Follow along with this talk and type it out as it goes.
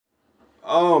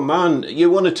Oh man, you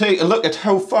want to take a look at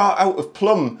how far out of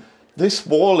plumb this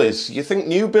wall is. You think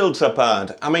new builds are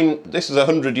bad? I mean, this is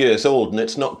 100 years old and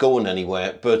it's not going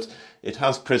anywhere, but it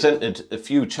has presented a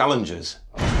few challenges.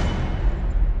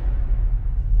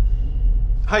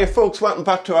 Hiya folks, welcome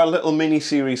back to our little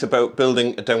mini-series about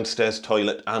building a downstairs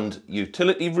toilet and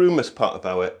utility room as part of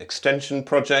our extension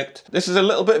project. This is a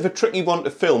little bit of a tricky one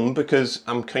to film because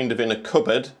I'm kind of in a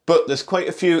cupboard, but there's quite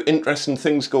a few interesting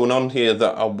things going on here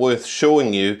that are worth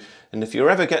showing you. And if you're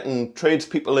ever getting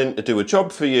tradespeople in to do a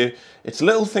job for you, it's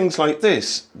little things like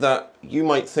this that you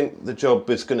might think the job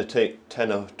is going to take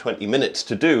 10 or 20 minutes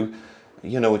to do.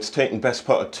 You know, it's taken best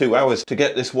part of 2 hours to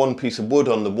get this one piece of wood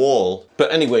on the wall.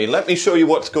 But anyway, let me show you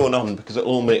what's going on because it'll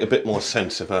all make a bit more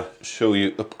sense if I show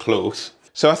you up close.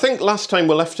 So I think last time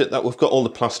we left it that we've got all the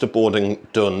plasterboarding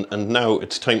done, and now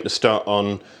it's time to start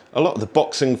on a lot of the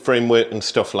boxing framework and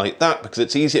stuff like that, because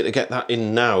it's easier to get that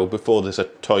in now before there's a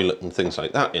toilet and things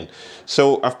like that in.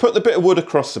 So I've put the bit of wood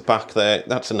across the back there.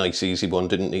 That's a nice easy one,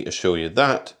 didn't need to show you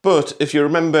that. But if you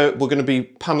remember, we're going to be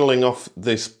paneling off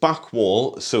this back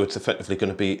wall, so it's effectively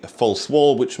going to be a false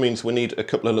wall, which means we need a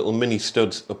couple of little mini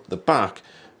studs up the back.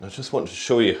 And I just wanted to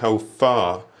show you how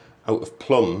far out of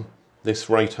plumb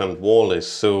this right hand wall is.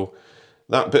 So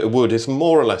that bit of wood is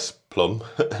more or less plumb,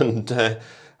 and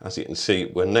as you can see,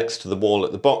 we're next to the wall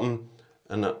at the bottom,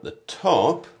 and at the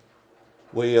top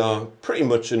we are pretty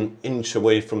much an inch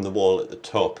away from the wall at the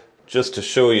top. Just to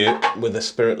show you with the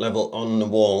spirit level on the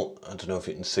wall, I don't know if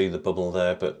you can see the bubble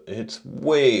there, but it's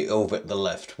way over at the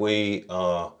left. We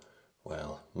are,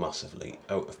 well, massively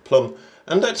out of plumb,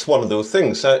 and that's one of those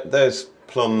things. There's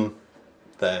plumb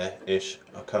there-ish.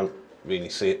 I can't really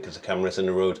see it because the camera's in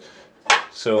the road.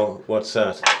 So what's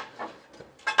that?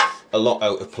 A lot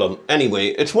out of plumb. Anyway,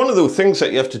 it's one of those things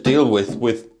that you have to deal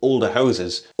with older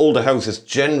houses. Older houses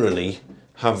generally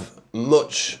have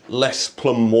much less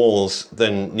plumb walls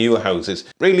than newer houses.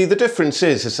 Really, the difference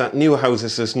is that newer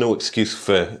houses, there's no excuse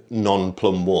for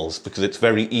non-plumb walls because it's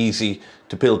very easy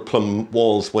to build plumb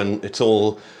walls when it's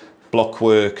all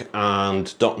blockwork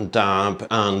and dot and dab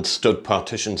and stud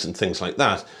partitions and things like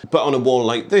that. But on a wall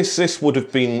like this would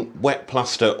have been wet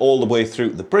plaster all the way through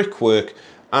the brickwork,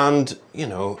 and you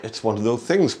know, it's one of those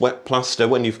things, wet plaster,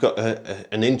 when you've got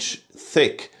an inch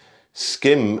thick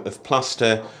skim of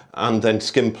plaster and then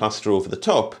skim plaster over the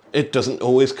top, it doesn't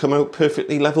always come out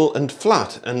perfectly level and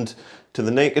flat. And to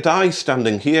the naked eye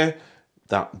standing here,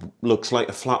 that looks like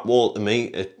a flat wall to me.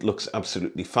 It looks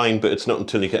absolutely fine, but it's not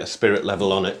until you get a spirit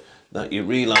level on it that you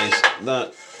realise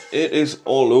that it is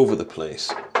all over the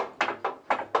place.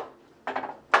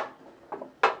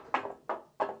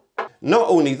 Not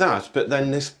only that, but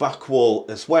then this back wall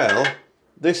as well,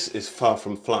 this is far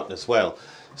from flat as well.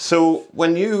 So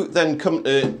when you then come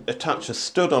to attach a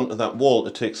stud onto that wall to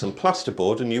take some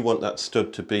plasterboard, and you want that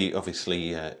stud to be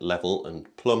obviously level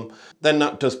and plumb, then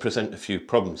that does present a few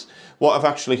problems. What I've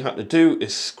actually had to do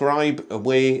is scribe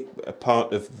away a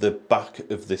part of the back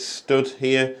of this stud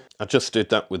here. I just did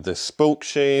that with the spoke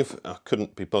shave. I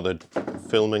couldn't be bothered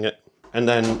filming it. And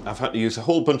then I've had to use a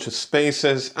whole bunch of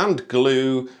spacers and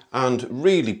glue and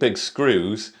really big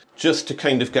screws just to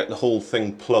kind of get the whole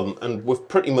thing plumb, and we've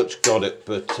pretty much got it,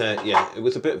 but yeah, it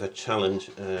was a bit of a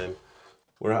challenge.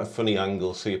 We're at a funny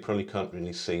angle, so you probably can't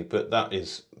really see, but that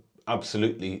is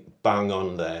absolutely bang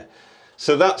on there.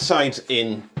 So that side's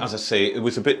in. As I say, it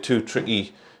was a bit too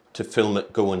tricky to film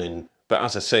it going in, but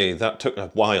as I say, that took a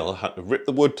while. I had to rip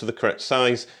the wood to the correct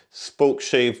size, spoke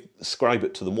shave, scribe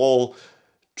it to the wall,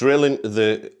 drill into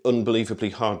the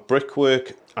unbelievably hard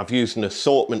brickwork. I've used an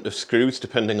assortment of screws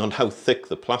depending on how thick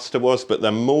the plaster was, but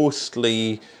they're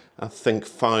mostly, I think,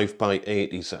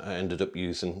 5x80s that I ended up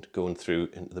using going through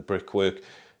into the brickwork.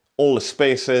 All the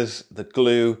spacers, the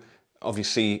glue,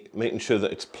 obviously making sure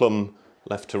that it's plumb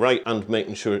left to right and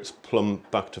making sure it's plumb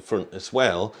back to front as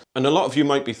well. And a lot of you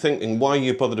might be thinking, why are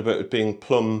you bothered about it being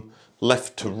plumb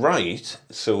left to right?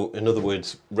 So in other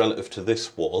words, relative to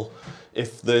this wall,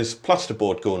 if there's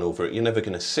plasterboard going over it, you're never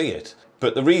going to see it.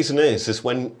 But the reason is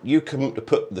when you come to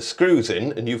put the screws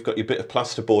in and you've got your bit of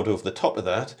plasterboard over the top of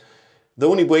that, the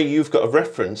only way you've got a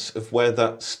reference of where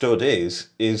that stud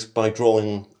is by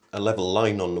drawing a level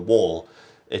line on the wall.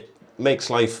 It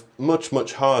makes life much,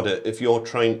 much harder if you're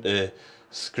trying to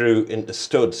screw into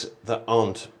studs that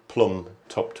aren't plumb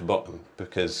top to bottom,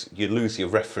 because you lose your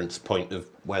reference point of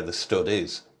where the stud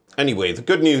is. Anyway, the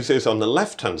good news is on the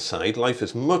left-hand side, life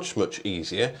is much, much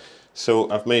easier.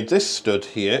 So I've made this stud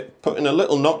here, put in a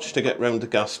little notch to get round the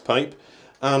gas pipe,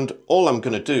 and all I'm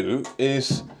going to do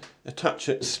is attach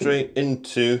it straight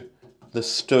into the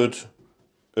stud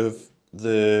of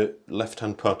the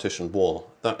left-hand partition wall.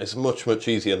 That is much, much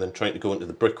easier than trying to go into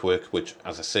the brickwork, which,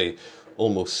 as I say,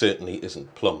 almost certainly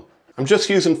isn't plumb. I'm just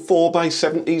using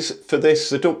 4x70s for this.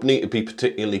 They don't need to be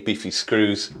particularly beefy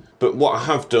screws, but what I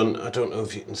have done, I don't know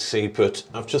if you can see, but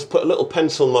I've just put a little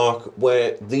pencil mark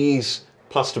where these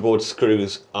plasterboard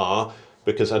screws are,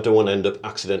 because I don't want to end up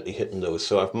accidentally hitting those.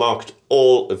 So I've marked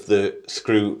all of the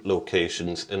screw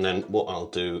locations, and then what I'll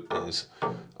do is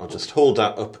I'll just hold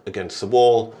that up against the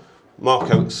wall,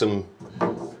 mark out some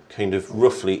kind of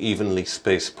roughly evenly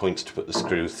spaced points to put the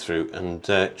screws through, and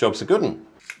job's a good one.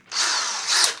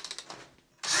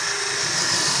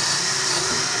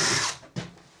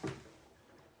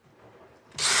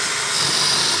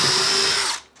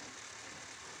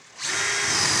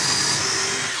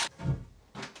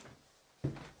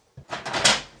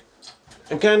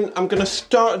 Again, I'm going to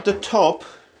start at the top,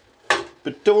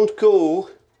 but don't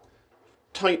go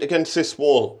tight against this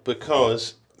wall,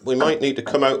 because we might need to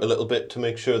come out a little bit to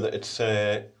make sure that it's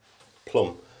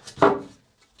plumb.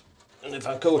 And if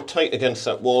I go tight against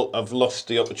that wall, I've lost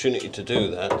the opportunity to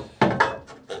do that.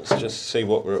 Let's just see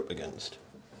what we're up against.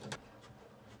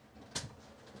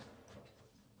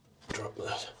 Drop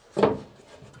that.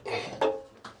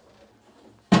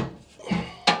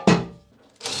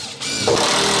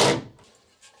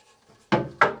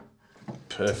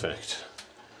 Perfect.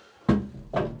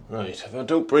 Right, if I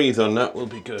don't breathe on that, we'll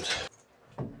be good.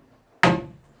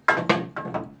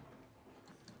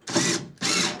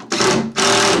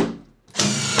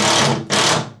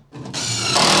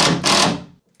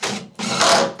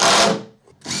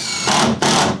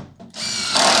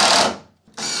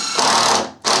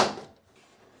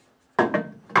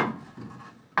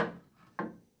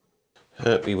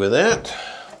 Happy with that.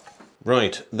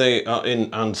 Right, they are in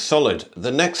and solid.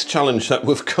 The next challenge that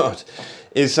we've got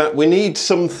is that we need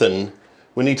some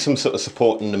sort of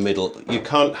support in the middle. You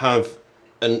can't have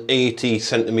an 80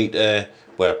 centimetre,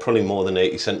 well, probably more than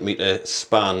 80 centimetre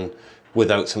span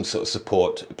without some sort of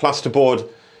support. Plasterboard,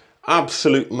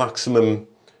 absolute maximum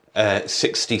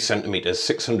 60 centimetres,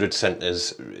 600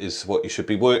 centres is what you should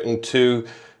be working to.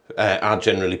 I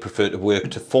generally prefer to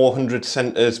work to 400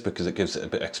 centres because it gives it a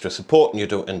bit extra support and you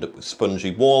don't end up with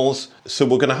spongy walls. So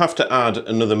we're going to have to add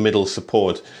another middle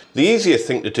support. The easier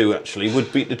thing to do actually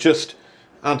would be to just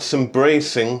add some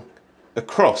bracing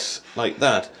across like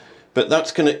that. But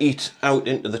that's going to eat out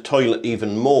into the toilet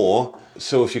even more.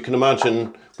 So if you can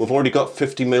imagine, we've already got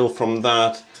 50mm from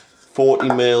that,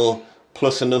 40mm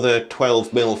plus another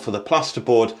 12mm for the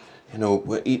plasterboard. You know,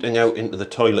 we're eating out into the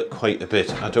toilet quite a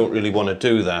bit. I don't really want to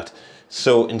do that.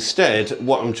 So instead,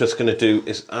 what I'm just going to do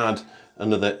is add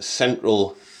another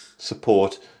central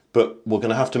support, but we're going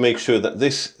to have to make sure that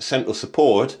this central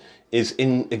support is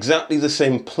in exactly the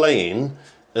same plane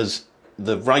as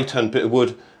the right-hand bit of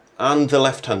wood and the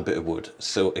left-hand bit of wood.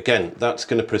 So again, that's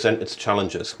going to present its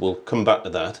challenges. We'll come back to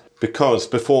that. Because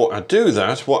before I do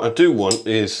that, what I do want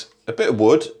is a bit of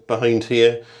wood behind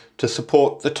here to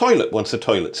support the toilet once the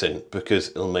toilet's in, because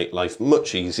it'll make life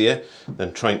much easier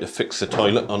than trying to fix the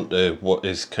toilet onto what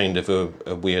is kind of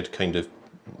a weird kind of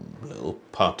little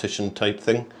partition type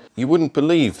thing. You wouldn't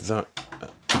believe that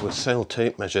with cell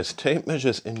tape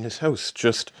measures in this house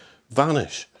just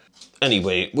vanish.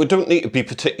 Anyway, we don't need to be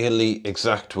particularly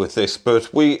exact with this,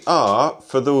 but we are,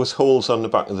 for those holes on the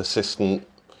back of the cistern,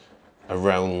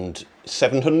 around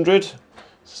 770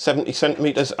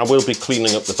 centimetres. I will be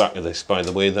cleaning up the back of this, by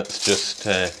the way. That's just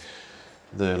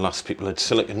the last people had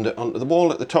siliconed it onto the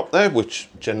wall at the top there, which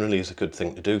generally is a good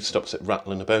thing to do, stops it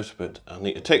rattling about, but I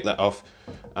need to take that off,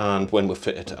 and when we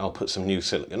fit it I'll put some new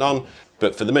silicone on.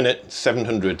 But for the minute,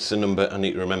 700's the number I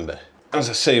need to remember. As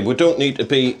I say, we don't need to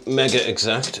be mega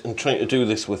exact, and trying to do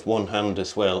this with one hand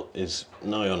as well is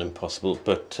nigh on impossible,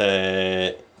 but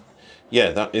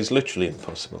yeah, that is literally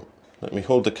impossible. Let me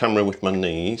hold the camera with my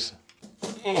knees.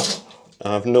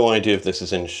 I have no idea if this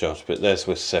is in shot, but there's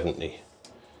with 70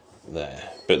 there.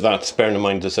 But that's, bearing in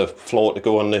mind there's a floor to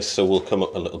go on this, so we'll come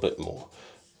up a little bit more.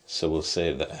 So we'll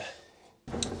say there.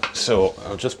 So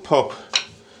I'll just pop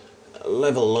a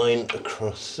level line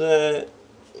across there.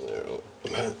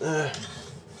 About there.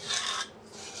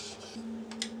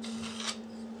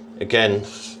 Again,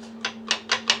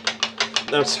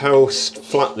 that's how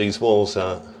flat these walls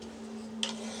are.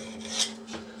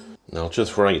 And I'll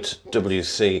just write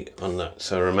WC on that,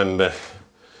 so remember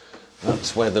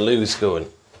that's where the loo's going.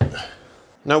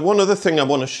 Now, one other thing I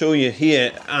want to show you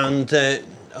here, and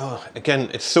again,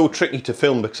 it's so tricky to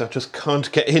film because I just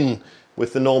can't get in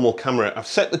with the normal camera. I've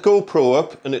set the GoPro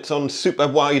up and it's on super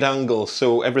wide angle,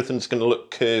 so everything's going to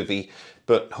look curvy,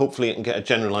 but hopefully you can get a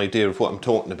general idea of what I'm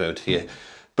talking about here.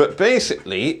 But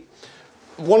basically,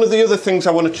 one of the other things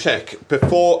I want to check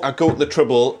before I go to the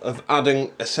trouble of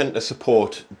adding a centre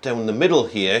support down the middle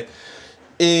here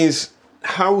is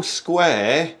how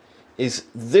square is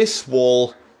this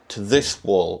wall to this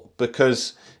wall,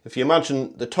 because if you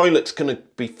imagine the toilet's going to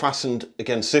be fastened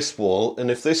against this wall, and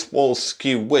if this wall's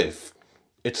skew width,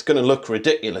 it's going to look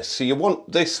ridiculous. So you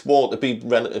want this wall to be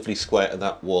relatively square to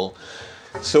that wall.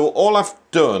 So all I've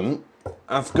done,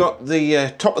 I've got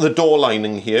the top of the door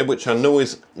lining here, which I know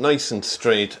is nice and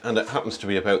straight, and it happens to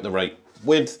be about the right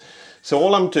width. So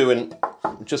all I'm doing,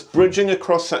 just bridging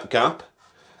across that gap,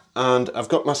 and I've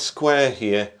got my square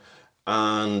here,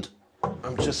 and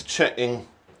I'm just checking.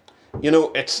 You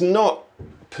know, it's not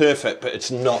perfect, but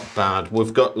it's not bad.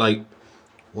 We've got like,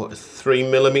 what, a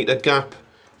 3mm gap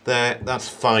there. That's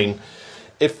fine.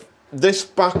 If this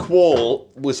back wall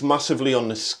was massively on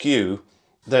the skew,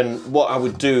 then what I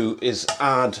would do is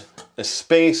add a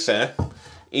spacer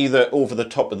either over the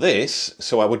top of this.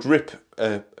 So I would rip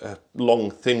a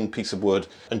long thin piece of wood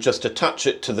and just attach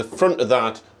it to the front of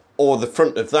that or the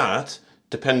front of that,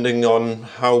 depending on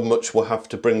how much we'll have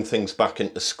to bring things back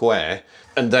into square.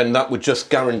 And then that would just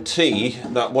guarantee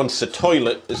that once the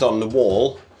toilet is on the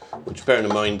wall, which bearing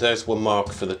in mind, there's one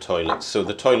mark for the toilet. So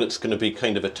the toilet's going to be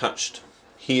kind of attached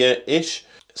here-ish.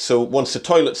 So once the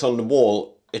toilet's on the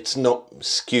wall, it's not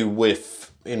skew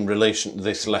width in relation to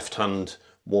this left-hand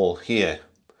wall here.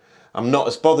 I'm not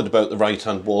as bothered about the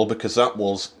right-hand wall because that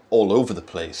wall's all over the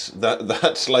place.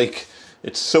 That's like,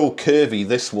 it's so curvy,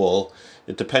 this wall.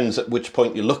 It depends at which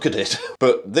point you look at it.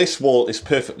 But this wall is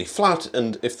perfectly flat,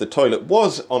 and if the toilet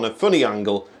was on a funny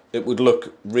angle, it would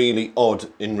look really odd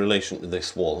in relation to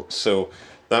this wall. So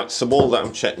that's the wall that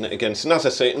I'm checking it against. And as I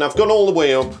say, and I've gone all the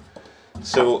way up,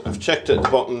 so I've checked at the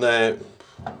bottom there.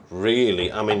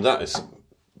 Really, I mean, that is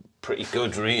pretty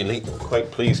good, really. I'm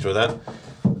quite pleased with that.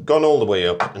 Gone all the way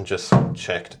up and just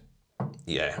checked.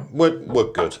 Yeah,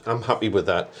 we're good. I'm happy with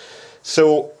that.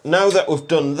 So now that we've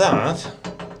done that,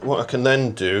 what I can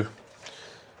then do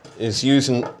is,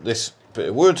 using this bit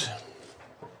of wood,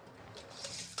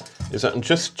 is I can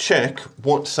just check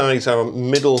what size our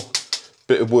middle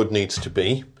bit of wood needs to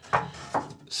be.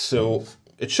 So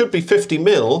it should be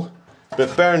 50mm,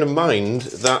 but bearing in mind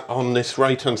that on this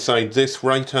right-hand side, this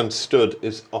right-hand stud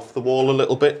is off the wall a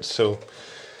little bit, so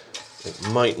it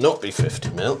might not be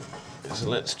 50mm. So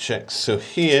let's check. So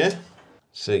here,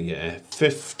 so yeah,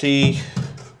 50,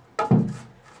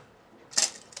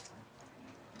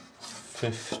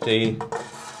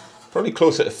 probably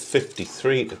closer to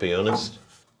 53 to be honest.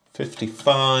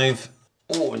 55,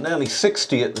 oh, nearly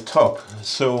 60 at the top.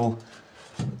 So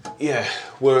yeah,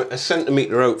 we're a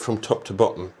centimetre out from top to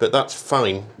bottom, but that's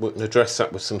fine. We can address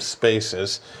that with some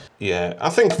spacers. Yeah, I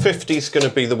think 50 is going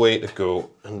to be the way to go,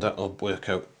 and that'll work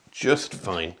out just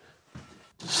fine.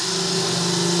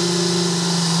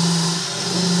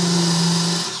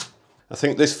 I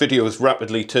think this video is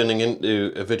rapidly turning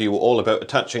into a video all about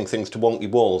attaching things to wonky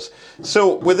walls.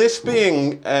 So with this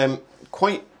being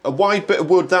quite a wide bit of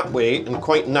wood that way and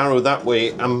quite narrow that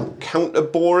way, I'm counter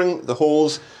boring the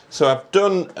holes. So I've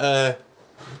done a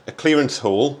clearance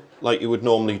hole like you would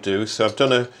normally do. So I've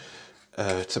done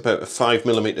it's about a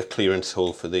 5mm clearance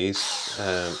hole for these.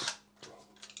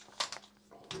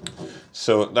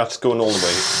 So that's going all the way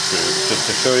through, just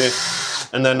to show you.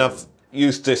 And then I've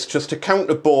used this just to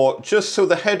counter bore, just so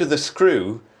the head of the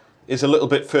screw is a little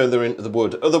bit further into the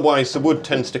wood. Otherwise the wood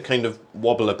tends to kind of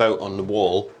wobble about on the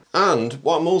wall. And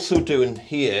what I'm also doing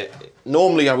here,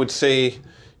 normally I would say,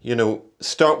 you know,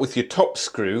 start with your top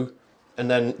screw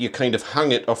and then you kind of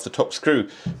hang it off the top screw.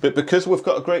 But because we've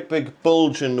got a great big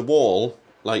bulge in the wall,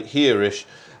 like here-ish,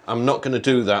 I'm not going to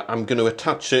do that. I'm going to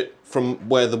attach it from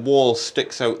where the wall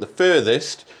sticks out the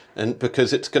furthest, and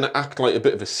because it's going to act like a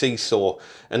bit of a seesaw,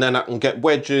 and then I can get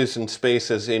wedges and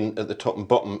spacers in at the top and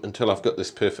bottom until I've got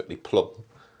this perfectly plumb.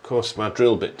 Of course, my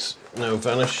drill bit's now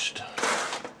vanished.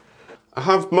 I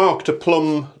have marked a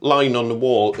plumb line on the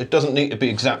wall. It doesn't need to be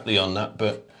exactly on that,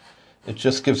 but it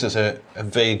just gives us a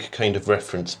vague kind of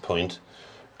reference point.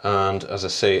 And as I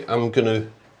say, I'm going to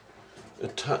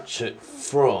attach it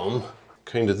from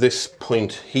kind of this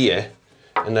point here,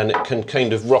 and then it can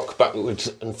kind of rock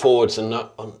backwards and forwards and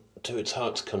that on to its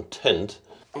heart's content.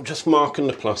 I'm just marking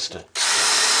the plaster.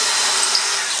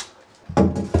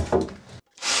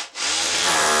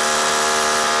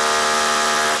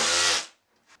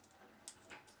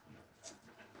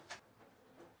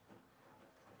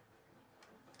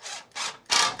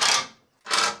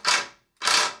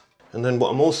 And then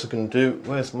what I'm also going to do,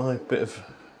 where's my bit of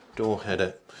door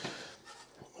header?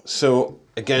 So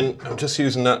again, I'm just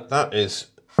using that. That is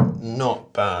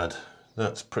not bad.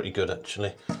 That's pretty good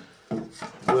actually.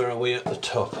 Where are we at the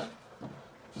top?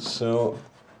 So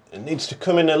it needs to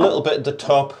come in a little bit at the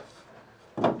top.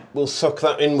 We'll sock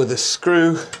that in with a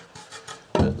screw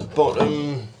at the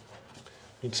bottom.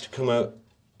 Needs to come out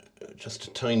just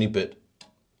a tiny bit.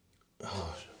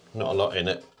 Oh, not a lot in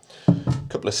it. A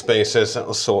couple of spacers,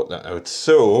 that'll sort that out.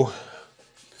 So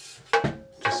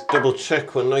just double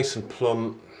check we're nice and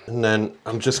plumb, and then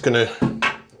I'm just going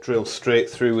to drill straight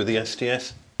through with the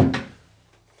STS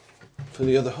for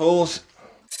the other holes.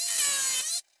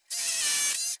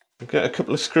 Get a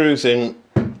couple of screws in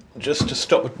just to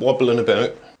stop it wobbling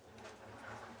about.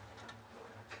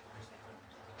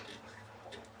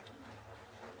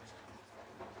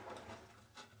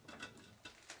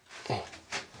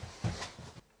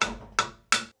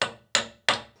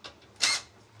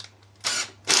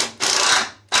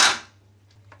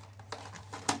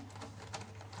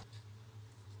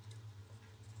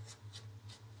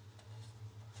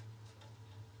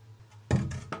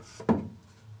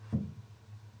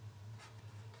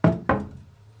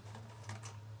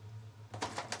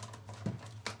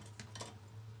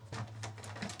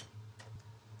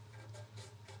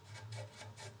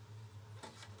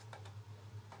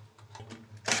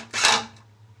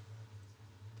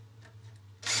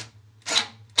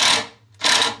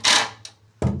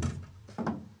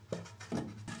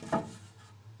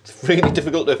 Really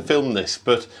difficult to film this,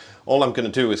 but all I'm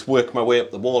going to do is work my way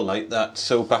up the wall like that.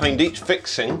 So behind each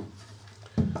fixing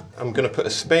I'm going to put a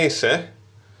spacer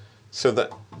so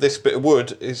that this bit of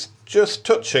wood is just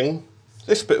touching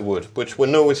this bit of wood, which we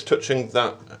know is touching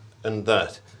that and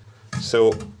that.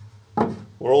 So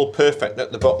we're all perfect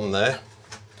at the bottom there.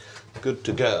 Good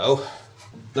to go.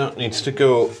 That needs to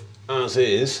go as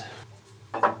is.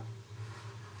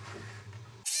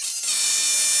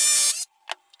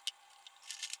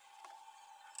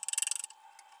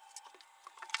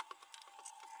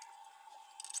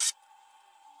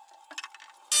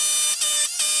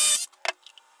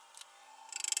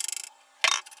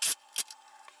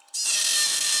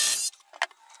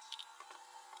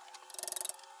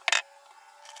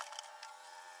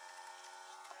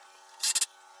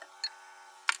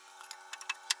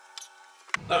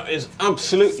 That is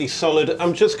absolutely solid.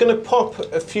 I'm just going to pop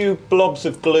a few blobs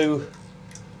of glue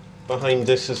behind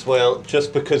this as well,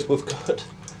 just because we've got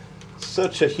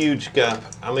such a huge gap.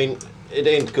 I mean, it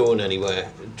ain't going anywhere,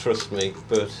 trust me,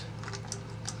 but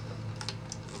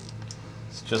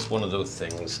it's just one of those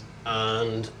things.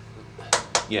 And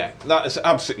yeah, that is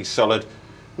absolutely solid.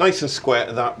 Nice and square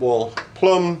to that wall.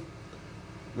 Plumb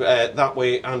that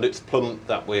way, and it's plumb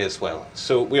that way as well.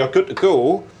 So we are good to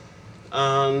go.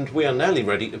 And we are nearly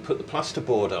ready to put the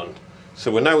plasterboard on.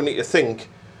 So we now need to think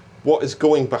what is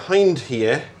going behind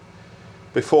here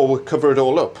before we cover it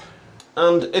all up.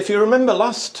 And if you remember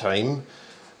last time,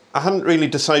 I hadn't really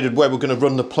decided where we're going to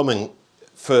run the plumbing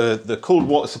for the cold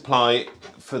water supply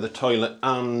for the toilet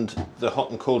and the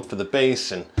hot and cold for the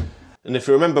basin. And if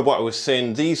you remember what I was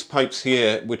saying, these pipes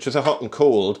here, which is a hot and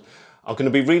cold, are going to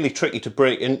be really tricky to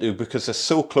break into because they're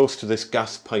so close to this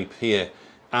gas pipe here.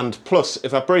 And plus,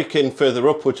 if I break in further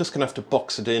up, we're just going to have to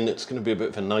box it in. It's going to be a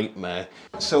bit of a nightmare.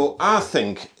 So I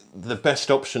think the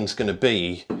best option is going to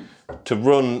be to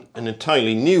run an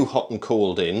entirely new hot and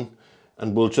cold in,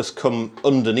 and we'll just come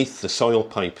underneath the soil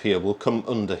pipe here. We'll come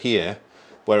under here,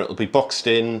 where it'll be boxed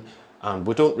in, and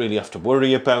we don't really have to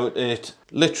worry about it.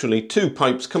 Literally 2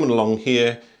 pipes coming along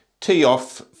here, tee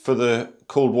off for the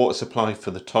cold water supply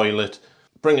for the toilet,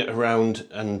 bring it around,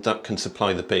 and that can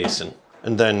supply the basin.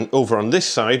 And then over on this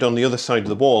side, on the other side of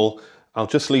the wall, I'll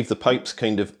just leave the pipes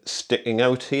kind of sticking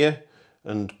out here,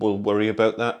 and we'll worry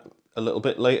about that a little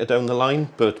bit later down the line.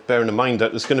 But bearing in mind that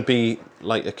there's going to be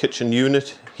like a kitchen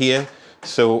unit here,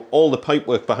 so all the pipe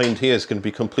work behind here is going to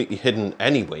be completely hidden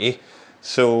anyway.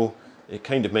 So it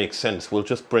kind of makes sense. We'll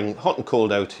just bring hot and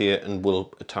cold out here and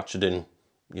we'll attach it in,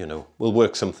 you know, we'll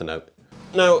work something out.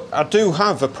 Now, I do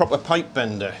have a proper pipe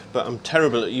bender, but I'm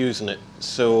terrible at using it.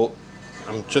 So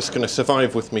I'm just going to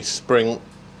survive with me spring.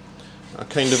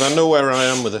 I know where I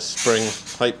am with a spring,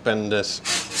 pipe benders.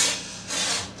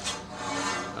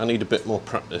 I need a bit more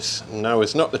practice. Now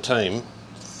is not the time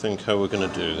to think how we're going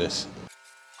to do this.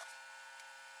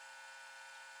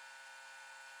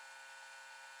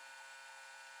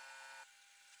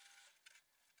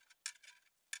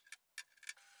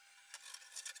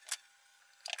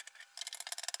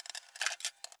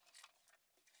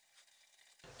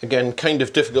 Again, kind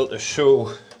of difficult to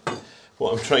show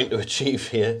what I'm trying to achieve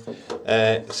here.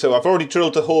 So I've already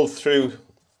drilled a hole through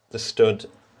the stud,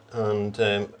 and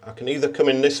I can either come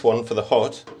in this one for the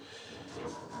hot,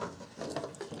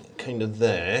 kind of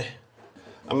there.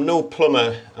 I'm no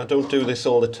plumber, I don't do this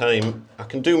all the time. I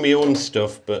can do my own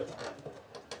stuff, but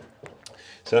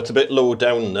So that's a bit low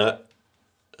down there.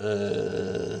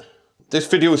 This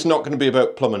video is not going to be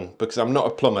about plumbing because I'm not a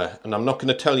plumber, and I'm not going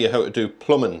to tell you how to do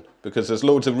plumbing because there's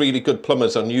loads of really good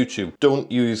plumbers on YouTube.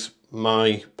 Don't use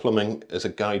my plumbing as a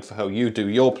guide for how you do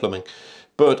your plumbing.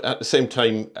 But at the same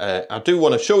time, I do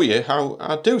want to show you how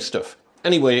I do stuff.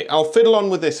 Anyway, I'll fiddle on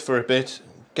with this for a bit,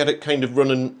 get it kind of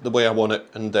running the way I want it,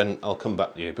 and then I'll come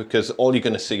back to you because all you're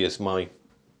going to see is my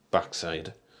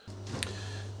backside.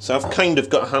 So I've kind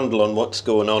of got a handle on what's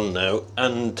going on now,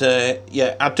 and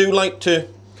yeah, I do like to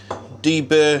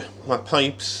deburr my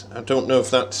pipes. I don't know if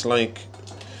that's like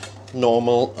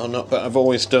normal or not, but I've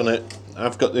always done it.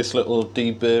 I've got this little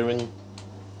deburring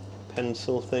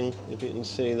pencil thing, if you can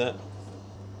see that.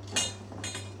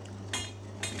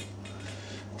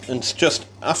 And it's just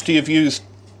after you've used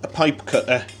a pipe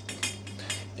cutter,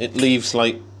 it leaves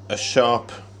like a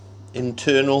sharp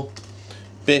internal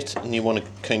bit, and you want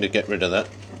to kind of get rid of that.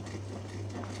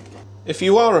 If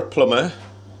you are a plumber,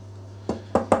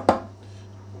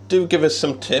 do give us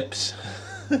some tips,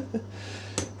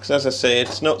 because as I say,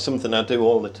 it's not something I do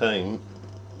all the time,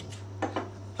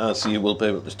 as you will be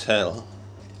able to tell.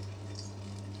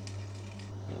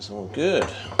 It's all good.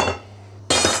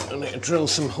 I need to drill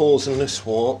some holes in this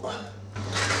wall.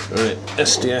 Right,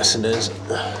 SDS it is.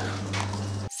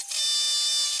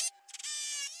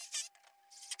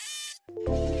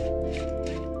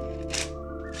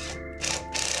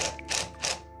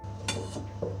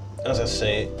 As I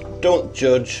say, don't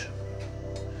judge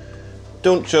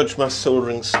my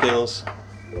soldering skills.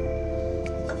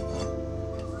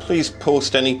 Please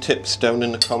post any tips down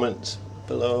in the comments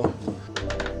below.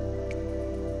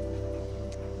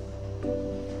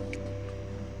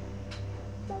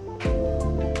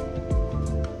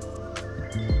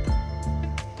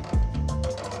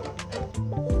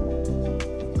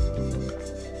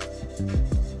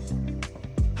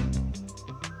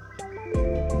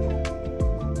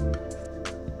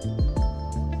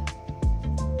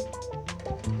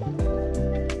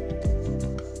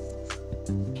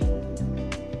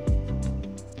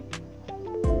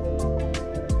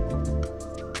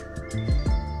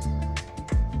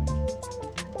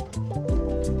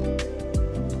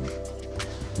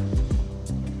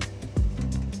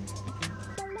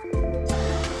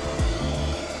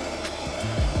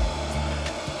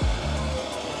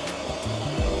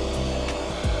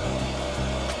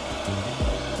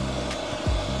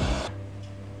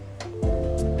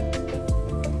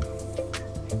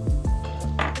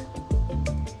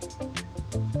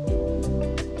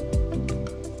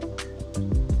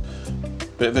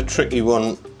 Bit of a tricky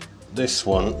one, this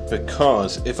one,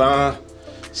 because if I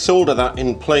solder that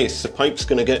in place, the pipe's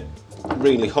going to get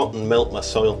really hot and melt my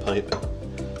soil pipe.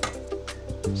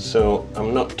 So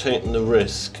I'm not taking the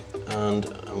risk, and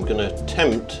I'm going to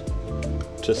attempt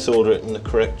to solder it in the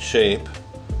correct shape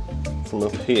from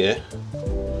up here.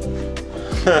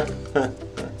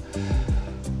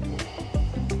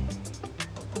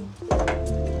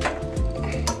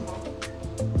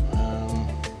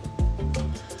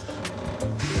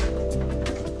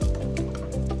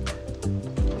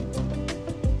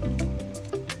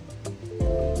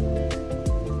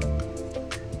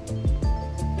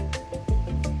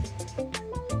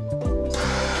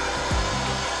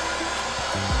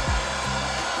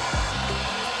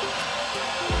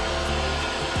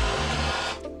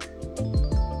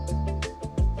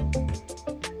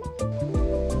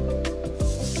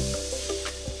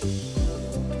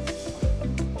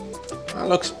 That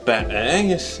looks better,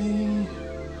 you see.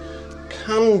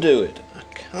 Can do it. I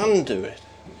can do it.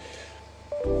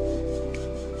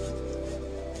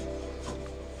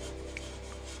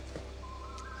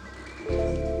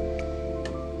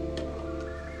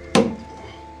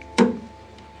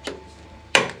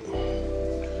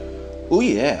 Oh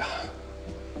yeah.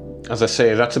 As I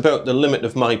say, that's about the limit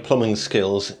of my plumbing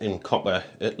skills in copper,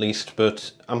 at least,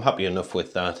 but I'm happy enough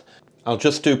with that. I'll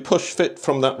just do push fit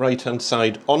from that right hand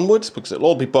side onwards because it'll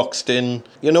all be boxed in.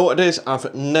 You know what it is?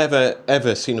 I've never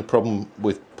ever seen a problem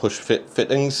with push fit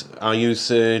fittings. I use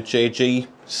JG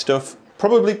stuff.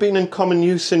 Probably been in common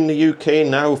use in the UK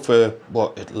now for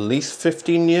what, at least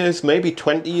 15 years, maybe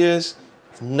 20 years.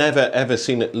 I've never ever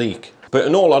seen it leak. But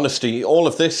in all honesty, all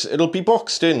of this, it'll be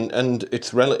boxed in and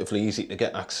it's relatively easy to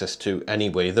get access to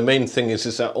anyway. The main thing is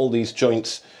that all these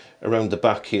joints around the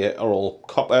back here are all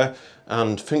copper,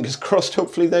 and fingers crossed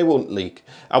hopefully they won't leak.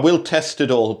 I will test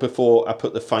it all before I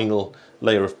put the final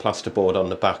layer of plasterboard on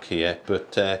the back here,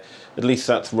 but at least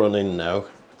that's run in now.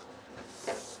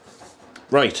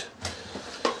 Right,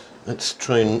 let's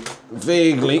try and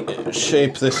vaguely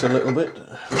shape this a little bit.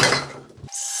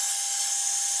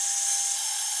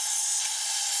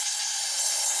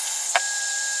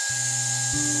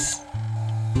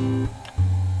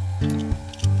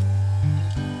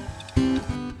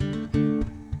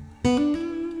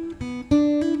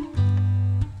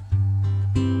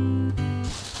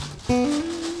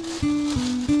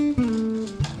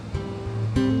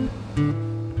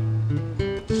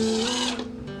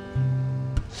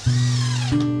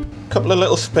 Couple of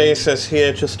little spacers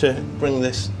here just to bring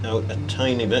this out a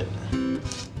tiny bit. And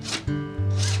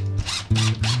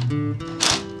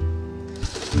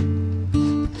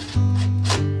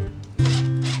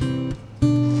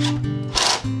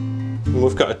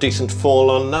we've got a decent fall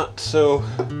on that, so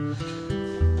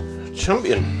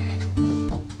champion.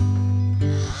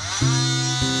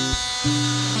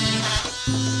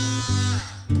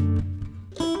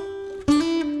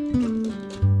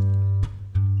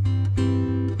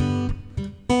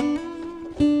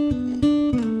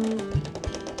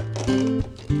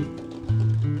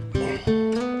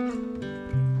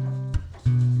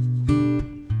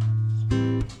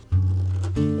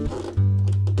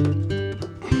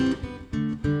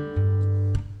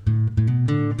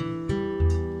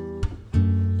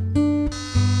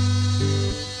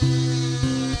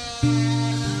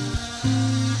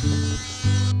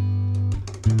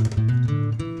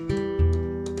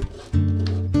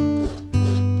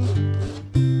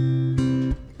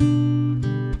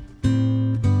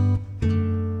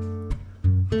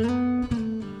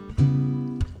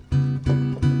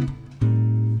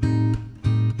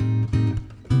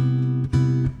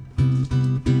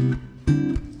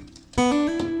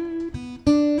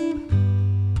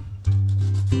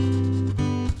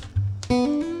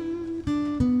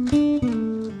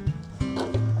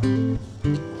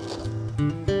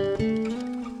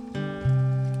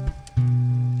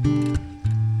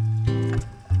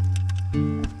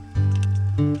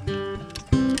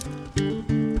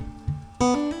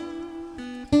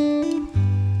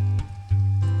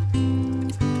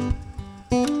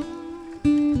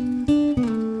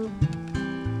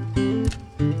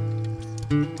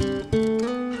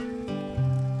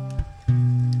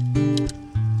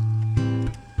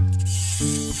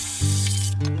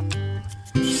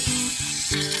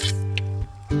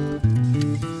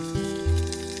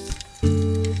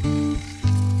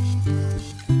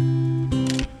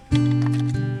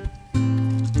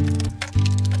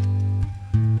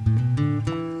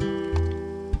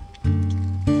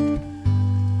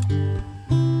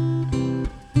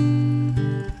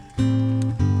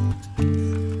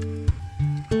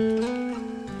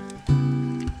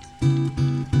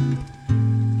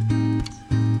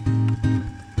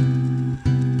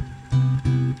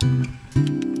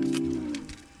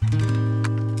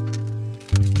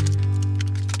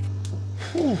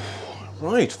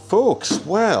 Right folks,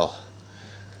 well,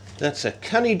 that's a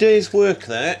canny day's work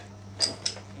there.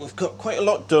 We've got quite a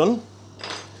lot done.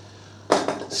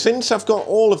 Since I've got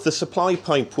all of the supply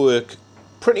pipe work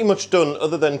pretty much done,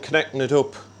 other than connecting it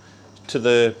up to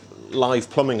the live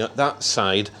plumbing at that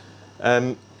side,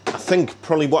 I think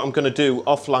probably what I'm going to do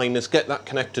offline is get that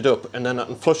connected up, and then I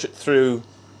can flush it through,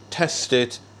 test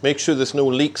it, make sure there's no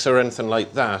leaks or anything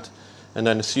like that, and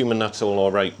then assuming that's all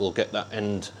alright, we'll get that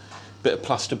end bit of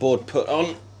plasterboard put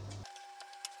on.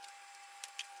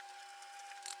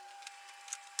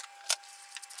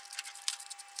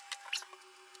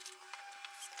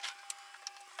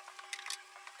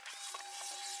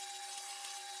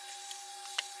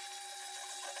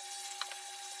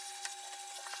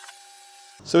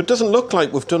 So it doesn't look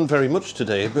like we've done very much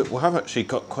today, but we have actually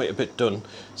got quite a bit done.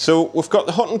 So we've got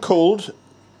the hot and cold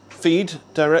feed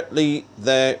directly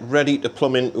there, ready to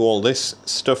plumb into all this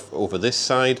stuff over this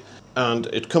side, and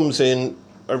it comes in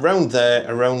around there,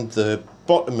 around the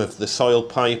bottom of the soil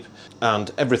pipe,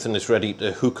 and everything is ready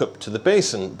to hook up to the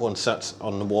basin once that's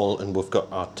on the wall and we've got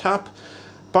our tap.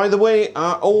 By the way,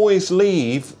 I always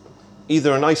leave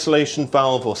either an isolation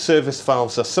valve or service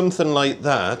valves or something like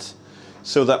that,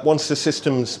 so that once the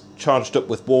system's charged up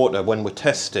with water, when we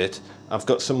test it, I've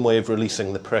got some way of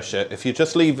releasing the pressure. If you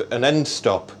just leave an end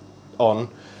stop on,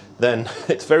 then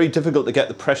it's very difficult to get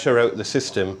the pressure out of the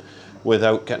system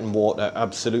without getting water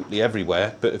absolutely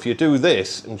everywhere. But if you do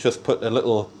this and just put a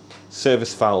little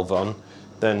service valve on,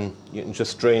 then you can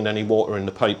just drain any water in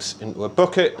the pipes into a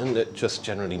bucket, and it just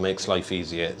generally makes life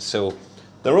easier. So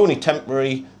they're only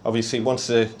temporary. Obviously, once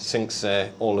the sink's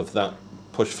there, all of that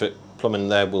push fit plumbing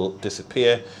there will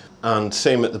disappear, and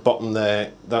same at the bottom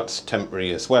there, that's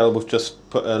temporary as well. We've just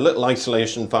put a little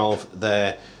isolation valve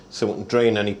there so we can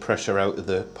drain any pressure out of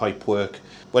the pipe work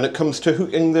when it comes to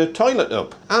hooking the toilet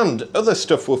up. And other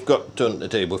stuff we've got done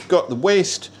today, we've got the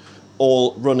waste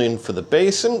all running for the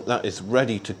basin, that is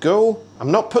ready to go.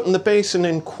 I'm not putting the basin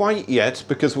in quite yet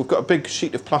because we've got a big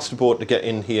sheet of plasterboard to get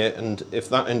in here, and if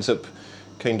that ends up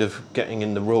kind of getting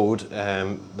in the road,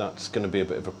 that's going to be a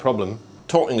bit of a problem.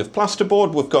 Talking of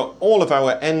plasterboard, we've got all of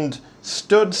our end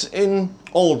studs in,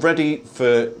 all ready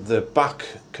for the back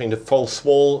kind of false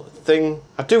wall thing.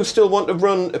 I do still want to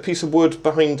run a piece of wood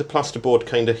behind the plasterboard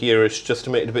kind of here-ish, just to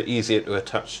make it a bit easier to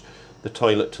attach the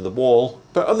toilet to the wall.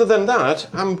 But other than that,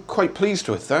 I'm quite pleased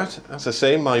with that. As I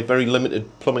say, my very limited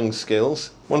plumbing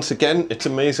skills. Once again, it's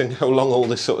amazing how long all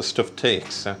this sort of stuff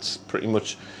takes. That's pretty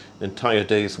much an entire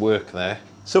day's work there.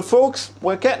 So folks,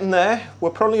 we're getting there.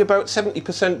 We're probably about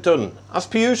 70% done. As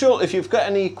per usual, if you've got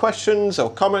any questions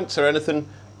or comments or anything,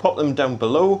 pop them down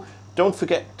below. Don't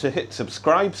forget to hit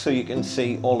subscribe so you can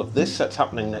see all of this that's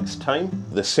happening next time.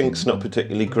 The sink's not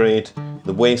particularly great,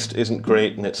 the waste isn't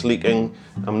great and it's leaking.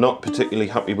 I'm not particularly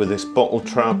happy with this bottle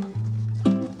trap.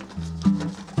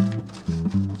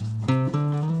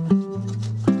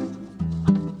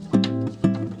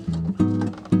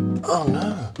 Oh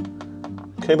no,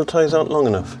 cable ties aren't long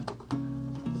enough.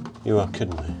 You are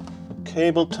kidding me.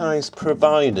 Cable ties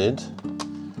provided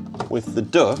with the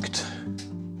duct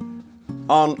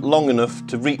aren't long enough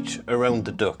to reach around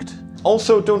the duct.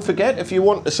 Also, don't forget, if you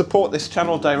want to support this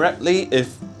channel directly,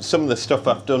 if some of the stuff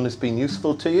I've done has been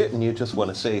useful to you and you just want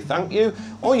to say thank you,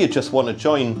 or you just want to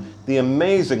join the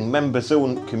amazing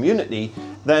members-owned community,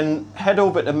 then head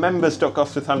over to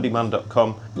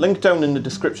members.gosforthhandyman.com, link down in the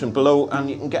description below, and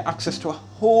you can get access to a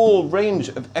whole range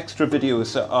of extra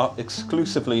videos that are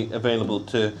exclusively available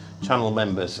to channel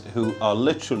members who are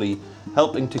literally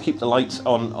helping to keep the lights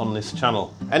on this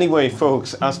channel. Anyway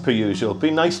folks, as per usual, be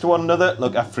nice to one another,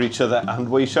 look after each other, and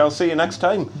we shall see you next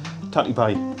time. Tatty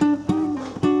bye.